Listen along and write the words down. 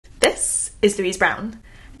is Louise Brown,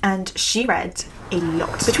 and she read a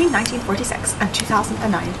lot. Between 1946 and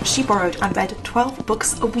 2009, she borrowed and read 12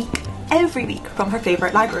 books a week, every week, from her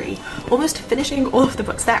favourite library, almost finishing all of the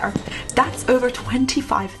books there. That's over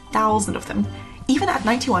 25,000 of them. Even at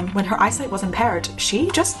 91, when her eyesight was impaired, she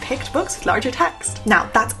just picked books with larger text. Now,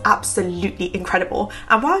 that's absolutely incredible.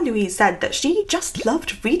 And while Louise said that she just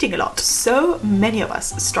loved reading a lot, so many of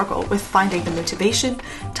us struggle with finding the motivation,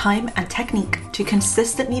 time, and technique to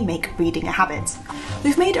consistently make reading a habit.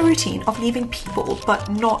 We've made a routine of leaving people, but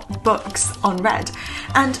not books, unread.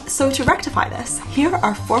 And so to rectify this, here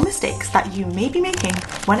are 4 mistakes that you may be making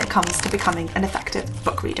when it comes to becoming an effective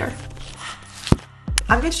book reader.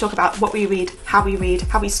 I'm going to talk about what we read, how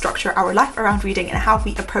we structure our life around reading, and how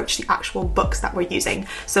we approach the actual books that we're using.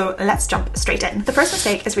 So let's jump straight in. The first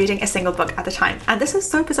mistake is reading a single book at a time. And this is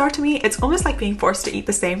so bizarre to me. It's almost like being forced to eat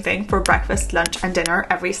the same thing for breakfast, lunch, and dinner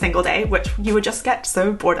every single day, which you would just get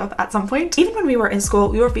so bored of at some point. Even when we were in school,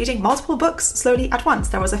 we were reading multiple books slowly at once.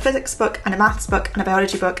 There was a physics book and a maths book and a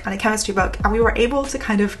biology book and a chemistry book, and we were able to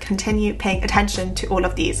kind of continue paying attention to all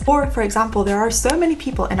of these. Or, for example, there are so many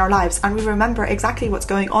people in our lives, and we remember exactly what's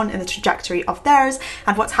going on in the trajectory of theirs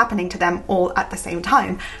and what's happening to them all at the same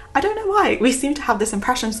time. I don't know why. We seem to have this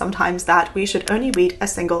impression sometimes that we should only read a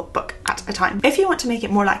single book at a time. If you want to make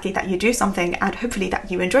it more likely that you do something and hopefully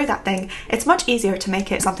that you enjoy that thing, it's much easier to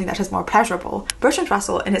make it something that is more pleasurable. Bertrand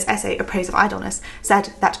Russell, in his essay A Praise of Idleness,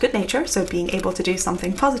 said that good nature, so being able to do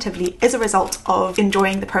something positively, is a result of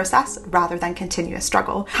enjoying the process rather than continuous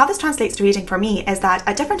struggle. How this translates to reading for me is that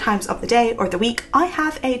at different times of the day or the week, I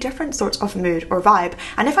have a different sort of mood or vibe,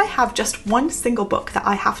 and if I have just one single book that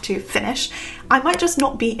I have to finish, I might just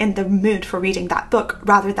not be in the mood for reading that book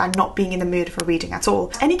rather than not being in the mood for reading at all.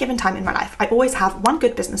 At any given time in my life, I always have one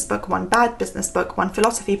good business book, one bad business book, one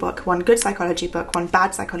philosophy book, one good psychology book, one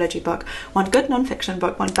bad psychology book, one good non-fiction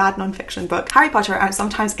book, one bad non-fiction book, Harry Potter, and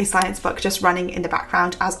sometimes a science book just running in the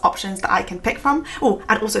background as options that I can pick from. Oh,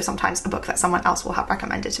 and also sometimes a book that someone else will have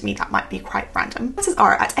recommended to me that might be quite random. Chances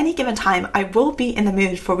are, at any given time, I will be in the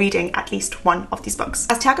mood for reading at least one of these books.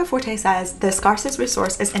 As Tiago Forte says, the scarcest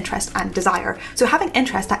resource is interest and desire. So having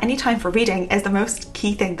interest at any time for reading is the most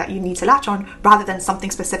key thing that you need to latch on, rather than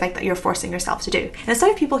something specific that you're forcing yourself to do. In a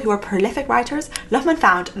study of people who are prolific writers, Luhmann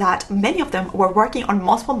found that many of them were working on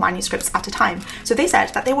multiple manuscripts at a time. So they said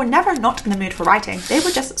that they were never not in the mood for writing, they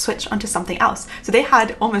would just switch onto something else. So they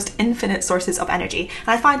had almost infinite sources of energy. And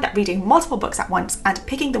I find that reading multiple books at once and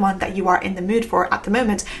picking the one that you are in the mood for at the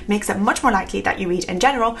moment makes it much more likely that you read in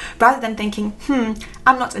general, rather than thinking,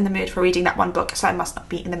 I'm not in the mood for reading that one book, so I must not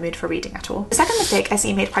be in the mood for reading at all. The second mistake I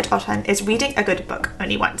see made quite often is reading a good book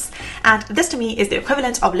only once. And this to me is the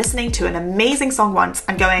equivalent of listening to an amazing song once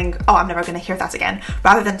and going, oh, I'm never going to hear that again,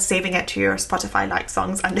 rather than saving it to your Spotify like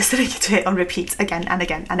songs and listening to it on repeat again and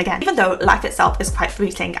again and again. Even though life itself is quite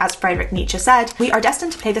fleeting, as Friedrich Nietzsche said, we are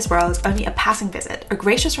destined to pay this world only a passing visit, a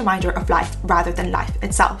gracious reminder of life rather than life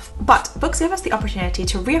itself. But books give us the opportunity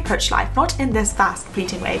to reapproach life, not in this fast,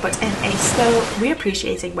 fleeting way, but in a slow,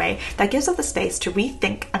 reappreciating way that gives us the space to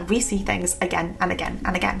rethink and re-see things again and again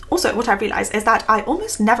and again. Also, what I realised is that I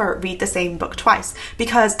almost never read the same book twice,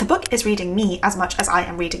 because the book is reading me as much as I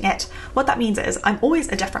am reading it. What that means is I'm always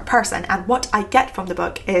a different person, and what I get from the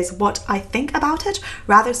book is what I think about it,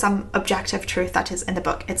 rather some objective truth that is in the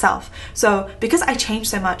book itself. So because I change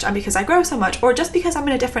so much, and because I grow so much, or just because I'm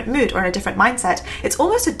in a different mood or in a different mindset, it's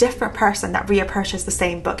almost a different person that reapproaches the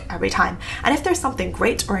same book every time. And if there's something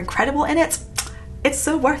great or incredible in it, it's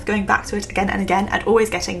so worth going back to it again and again and always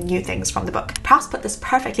getting new things from the book. Proust put this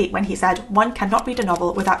perfectly when he said, one cannot read a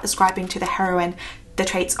novel without ascribing to the heroine the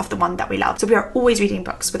traits of the one that we love. So we are always reading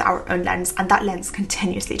books with our own lens, and that lens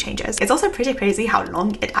continuously changes. It's also pretty crazy how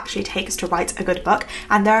long it actually takes to write a good book,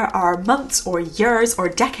 and there are months or years or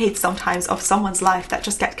decades sometimes of someone's life that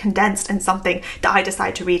just get condensed in something that I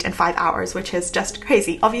decide to read in 5 hours, which is just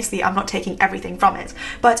crazy. Obviously, I'm not taking everything from it,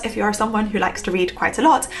 but if you are someone who likes to read quite a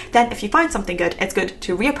lot, then if you find something good, it's good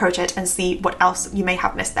to reapproach it and see what else you may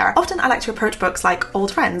have missed there. Often I like to approach books like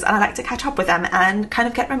old friends, and I like to catch up with them and kind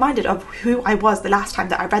of get reminded of who I was the last time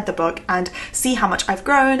that I read the book and see how much I've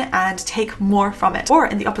grown and take more from it. Or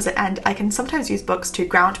in the opposite end, I can sometimes use books to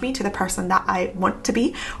ground me to the person that I want to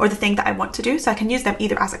be or the thing that I want to do, so I can use them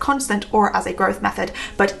either as a constant or as a growth method,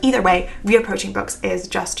 but either way, reapproaching books is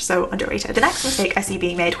just so underrated. The next mistake I see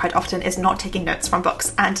being made quite often is not taking notes from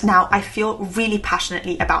books, and now I feel really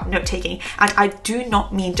passionately about note-taking, and I do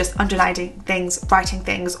not mean just underlining things, writing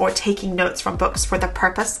things, or taking notes from books for the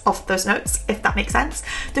purpose of those notes, if that makes sense.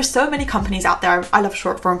 There's so many companies out there. I love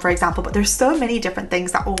short form, for example, but there's so many different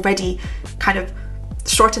things that already kind of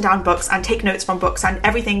shorten down books and take notes from books, and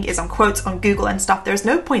everything is on quotes on Google and stuff. There's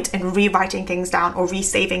no point in rewriting things down or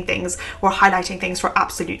resaving things or highlighting things for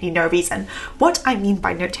absolutely no reason. What I mean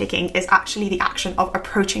by note-taking is actually the action of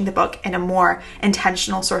approaching the book in a more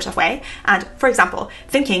intentional sort of way. And for example,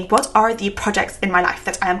 thinking, what are the projects in my life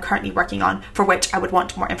that I am currently working on for which I would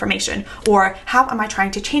want more information? Or how am I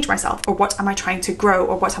trying to change myself? Or what am I trying to grow?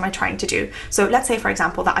 Or what am I trying to do? So let's say, for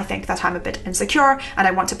example, that I think that I'm a bit insecure and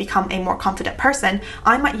I want to become a more confident person.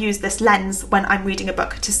 I might use this lens when I'm reading a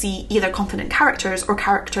book to see either confident characters or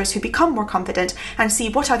characters who become more confident, and see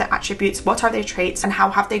what are their attributes, what are their traits, and how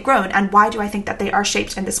have they grown, and why do I think that they are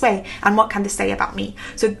shaped in this way, and what can this say about me?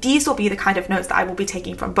 So these will be the kind of notes that I will be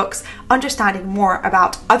taking from books, understanding more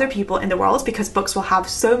about other people in the world, because books will have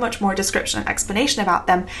so much more description and explanation about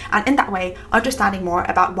them, and in that way understanding more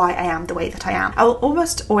about why I am the way that I am. I will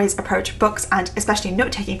almost always approach books, and especially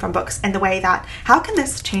note-taking from books, in the way that, how can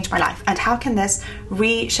this change my life, and how can this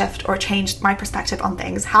reshift or change my perspective on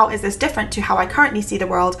things? How is this different to how I currently see the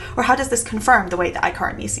world, or how does this confirm the way that I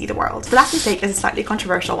currently see the world? The last mistake is a slightly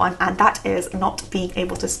controversial one, and that is not being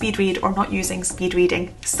able to speed read or not using speed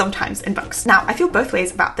reading sometimes in books. Now, I feel both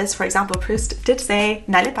ways about this. For example, Proust did say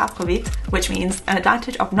 "n'allez pas trop vite," which means an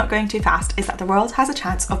advantage of not going too fast is that the world has a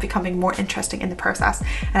chance of becoming more interesting in the process.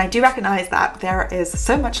 And I do recognize that there is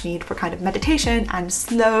so much need for kind of meditation and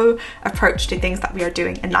slow approach to things that we are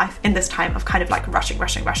doing in life in this time of kind of like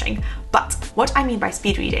rushing. But what I mean by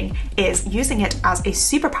speed reading is using it as a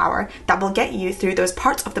superpower that will get you through those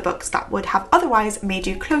parts of the books that would have otherwise made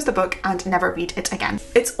you close the book and never read it again.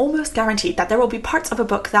 It's almost guaranteed that there will be parts of a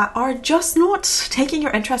book that are just not taking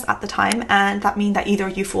your interest at the time, and that mean that either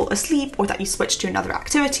you fall asleep, or that you switch to another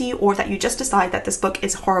activity, or that you just decide that this book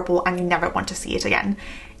is horrible and you never want to see it again.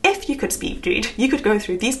 If you could speed read, you could go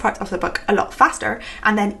through these parts of the book a lot faster,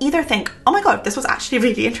 and then either think, oh my god, this was actually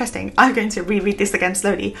really interesting, I'm going to reread this again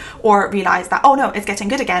slowly, or realize that, oh no, it's getting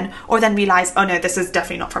good again, or then realize, oh no, this is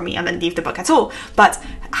definitely not for me, and then leave the book at all. But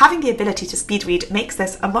having the ability to speed read makes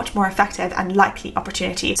this a much more effective and likely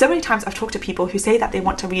opportunity. So many times I've talked to people who say that they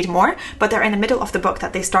want to read more, but they're in the middle of the book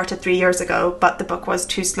that they started 3 years ago, but the book was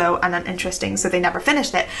too slow and uninteresting, so they never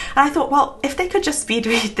finished it. And I thought, well, if they could just speed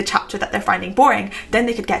read the chapter that they're finding boring, then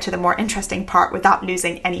they could get to the more interesting part without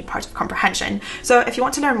losing any part of comprehension. So if you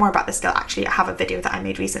want to learn more about this skill, actually I have a video that I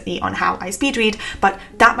made recently on how I speed read, but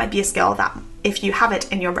that might be a skill that if you have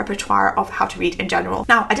it in your repertoire of how to read in general.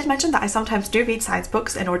 Now, I did mention that I sometimes do read science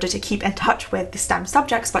books in order to keep in touch with the STEM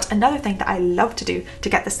subjects, but another thing that I love to do to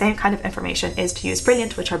get the same kind of information is to use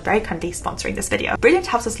Brilliant, which are very kindly sponsoring this video. Brilliant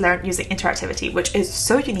helps us learn using interactivity, which is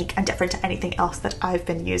so unique and different to anything else that I've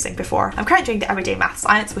been using before. I'm currently doing the everyday math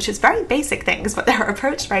science, which is very basic things, but they're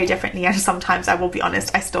approached very differently, and sometimes, I will be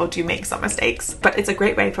honest, I still do make some mistakes. But it's a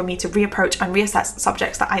great way for me to reapproach and reassess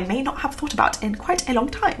subjects that I may not have thought about in quite a long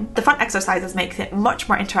time. The fun exercises make it much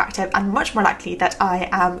more interactive and much more likely that I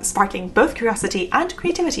am sparking both curiosity and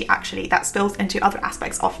creativity, actually, that spills into other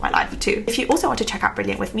aspects of my life too. If you also want to check out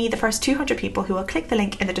Brilliant with me, the first 200 people who will click the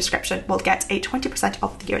link in the description will get a 20%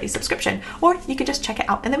 off the yearly subscription, or you can just check it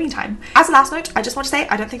out in the meantime. As a last note, I just want to say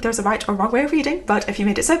I don't think there's a right or wrong way of reading, but if you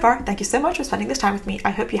made it so far, thank you so much for spending this time with me. I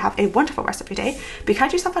hope you have a wonderful rest of your day. Be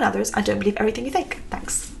kind to yourself and others, and don't believe everything you think.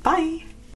 Thanks. Bye.